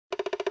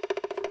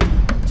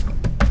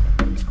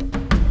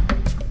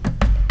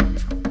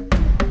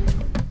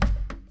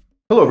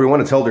Hello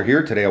everyone, it's Elder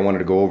here. Today I wanted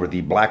to go over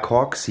the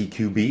BLACKHAWK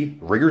CQB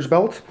Riggers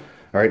belt.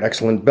 All right,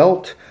 excellent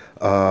belt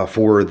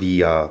for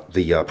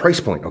the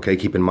price point. Okay,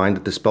 keep in mind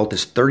that this belt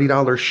is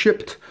 $30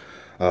 shipped,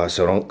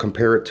 so don't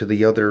compare it to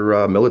the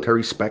other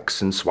military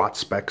specs and SWAT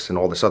specs and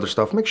all this other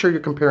stuff. Make sure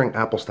you're comparing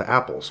apples to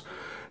apples.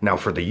 Now,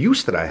 for the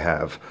use that I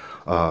have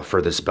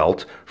for this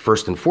belt,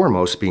 first and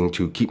foremost being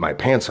to keep my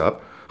pants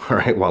up. All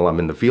right, while I'm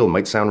in the field.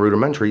 Might sound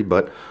rudimentary,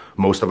 but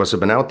most of us have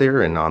been out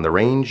there and on the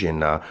range,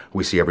 and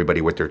we see everybody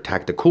with their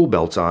tactical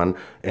belts on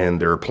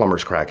and their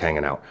plumber's crack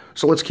hanging out.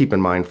 So let's keep in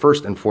mind,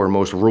 first and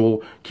foremost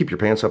rule, keep your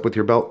pants up with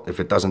your belt.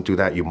 If it doesn't do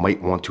that, you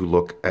might want to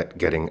look at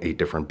getting a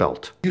different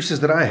belt. Uses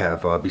that I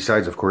have,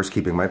 besides, of course,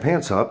 keeping my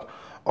pants up,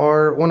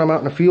 are when I'm out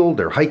in the field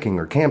or hiking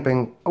or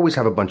camping, always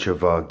have a bunch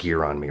of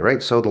gear on me,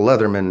 right? So the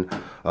Leatherman,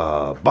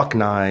 buck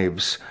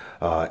knives,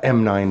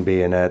 M9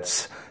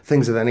 bayonets,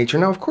 things of that nature.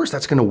 Now, of course,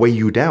 that's going to weigh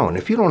you down.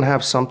 If you don't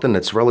have something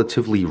that's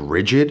relatively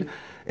rigid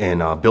and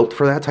built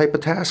for that type of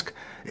task,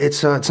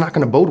 it's not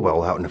going to bode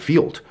well out in the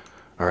field.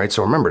 All right,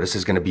 so remember, this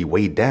is going to be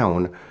weighed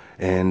down,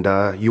 and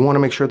you want to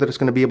make sure that it's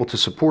going to be able to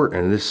support,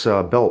 and this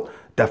belt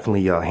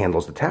definitely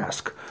handles the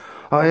task.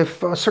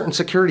 If certain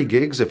security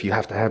gigs, if you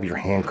have to have your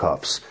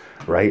handcuffs,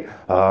 right,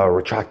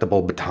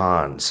 retractable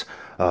batons,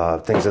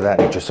 things of that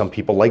nature, some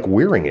people like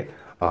wearing it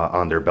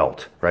on their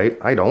belt, right?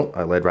 I don't.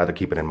 I'd rather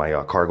keep it in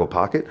my cargo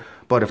pocket.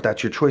 But if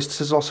that's your choice, this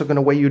is also going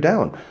to weigh you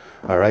down.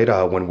 All right.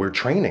 When we're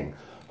training,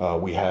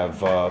 we have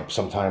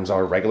sometimes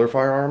our regular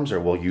firearms, or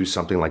we'll use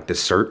something like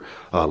this CERT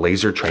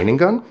laser training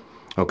gun.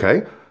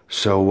 Okay.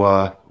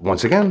 So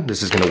once again,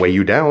 this is going to weigh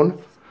you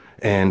down.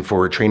 And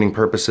for training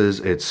purposes,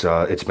 it's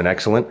been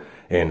excellent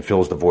and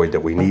fills the void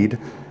that we need.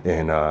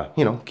 And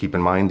you know, keep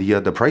in mind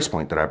the price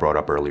point that I brought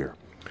up earlier.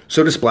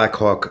 So this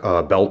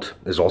BLACKHAWK belt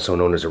is also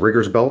known as a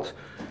rigger's belt.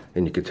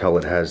 And you can tell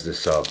it has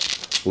this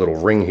little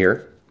ring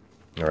here,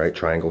 all right,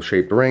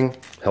 triangle-shaped ring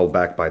held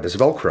back by this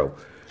Velcro.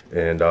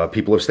 And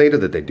people have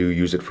stated that they do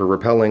use it for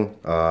rappelling.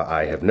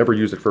 I have never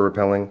used it for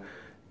rappelling,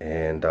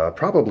 and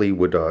probably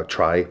would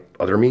try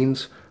other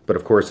means. But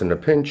of course, in a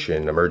pinch,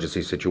 in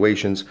emergency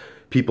situations,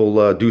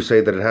 people do say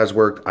that it has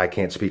worked. I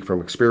can't speak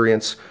from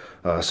experience,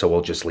 so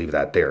we'll just leave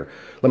that there.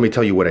 Let me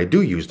tell you what I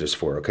do use this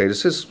for, okay?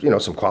 This is, you know,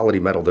 some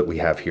quality metal that we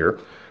have here.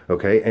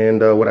 Okay,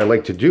 and what I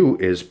like to do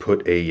is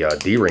put a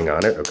D-ring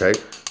on it, okay?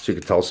 So you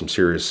can tell some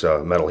serious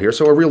metal here.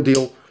 So a real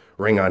deal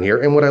ring on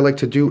here. And what I like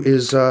to do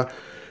is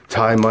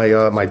tie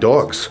my my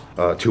dogs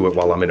to it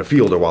while I'm in a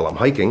field or while I'm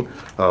hiking,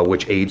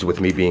 which aids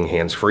with me being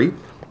hands-free.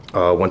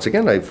 Once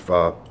again, I've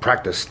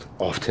practiced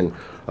often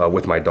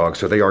with my dogs,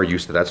 so they are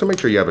used to that. So make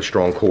sure you have a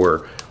strong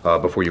core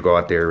before you go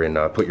out there and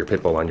put your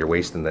pit bull on your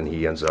waist, and then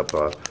he ends up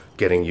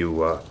getting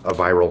you a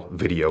viral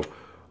video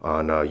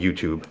on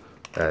YouTube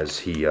as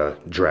he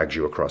drags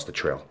you across the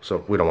trail.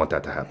 So we don't want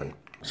that to happen.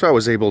 So I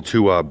was able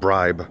to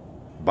bribe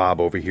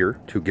Bob over here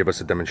to give us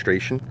a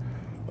demonstration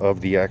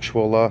of the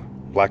actual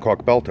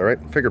BLACKHAWK belt. All right,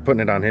 figure putting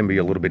it on him be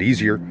a little bit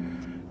easier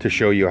to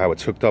show you how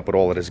it's hooked up with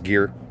all of his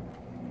gear.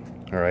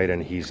 All right,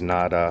 and he's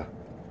not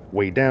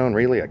weighed down,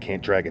 really. I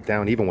can't drag it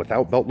down even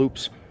without belt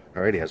loops.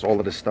 All right, he has all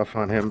of this stuff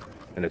on him,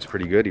 and it's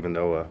pretty good, even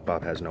though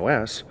Bob has no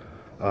ass.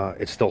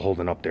 It's still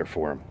holding up there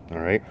for him. All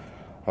right,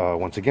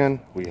 once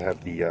again, we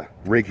have the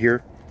rig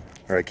here.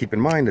 All right, keep in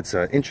mind it's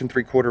 1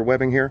 3/4"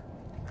 webbing here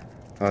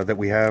that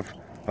we have.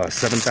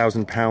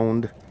 7,000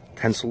 pound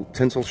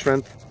tensile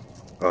strength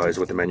is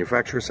what the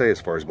manufacturers say as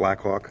far as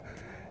BLACKHAWK.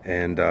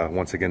 And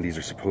once again, these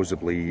are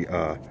supposedly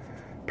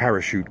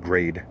parachute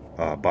grade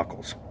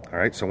buckles. All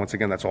right, so once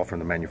again, that's all from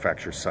the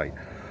manufacturer's site.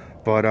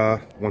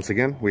 But once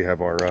again, we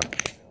have our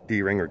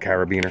D-ring or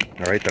carabiner,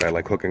 all right, that I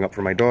like hooking up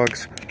for my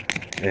dogs.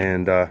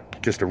 And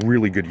just a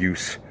really good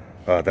use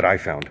that I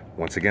found.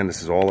 Once again,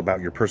 this is all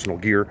about your personal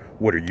gear.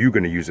 What are you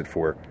going to use it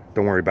for?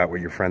 Don't worry about what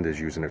your friend is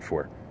using it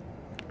for.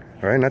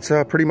 All right, and that's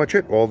pretty much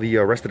it. All the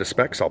rest of the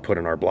specs I'll put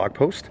in our blog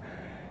post.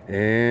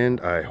 And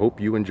I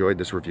hope you enjoyed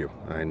this review.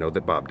 I know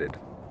that Bob did.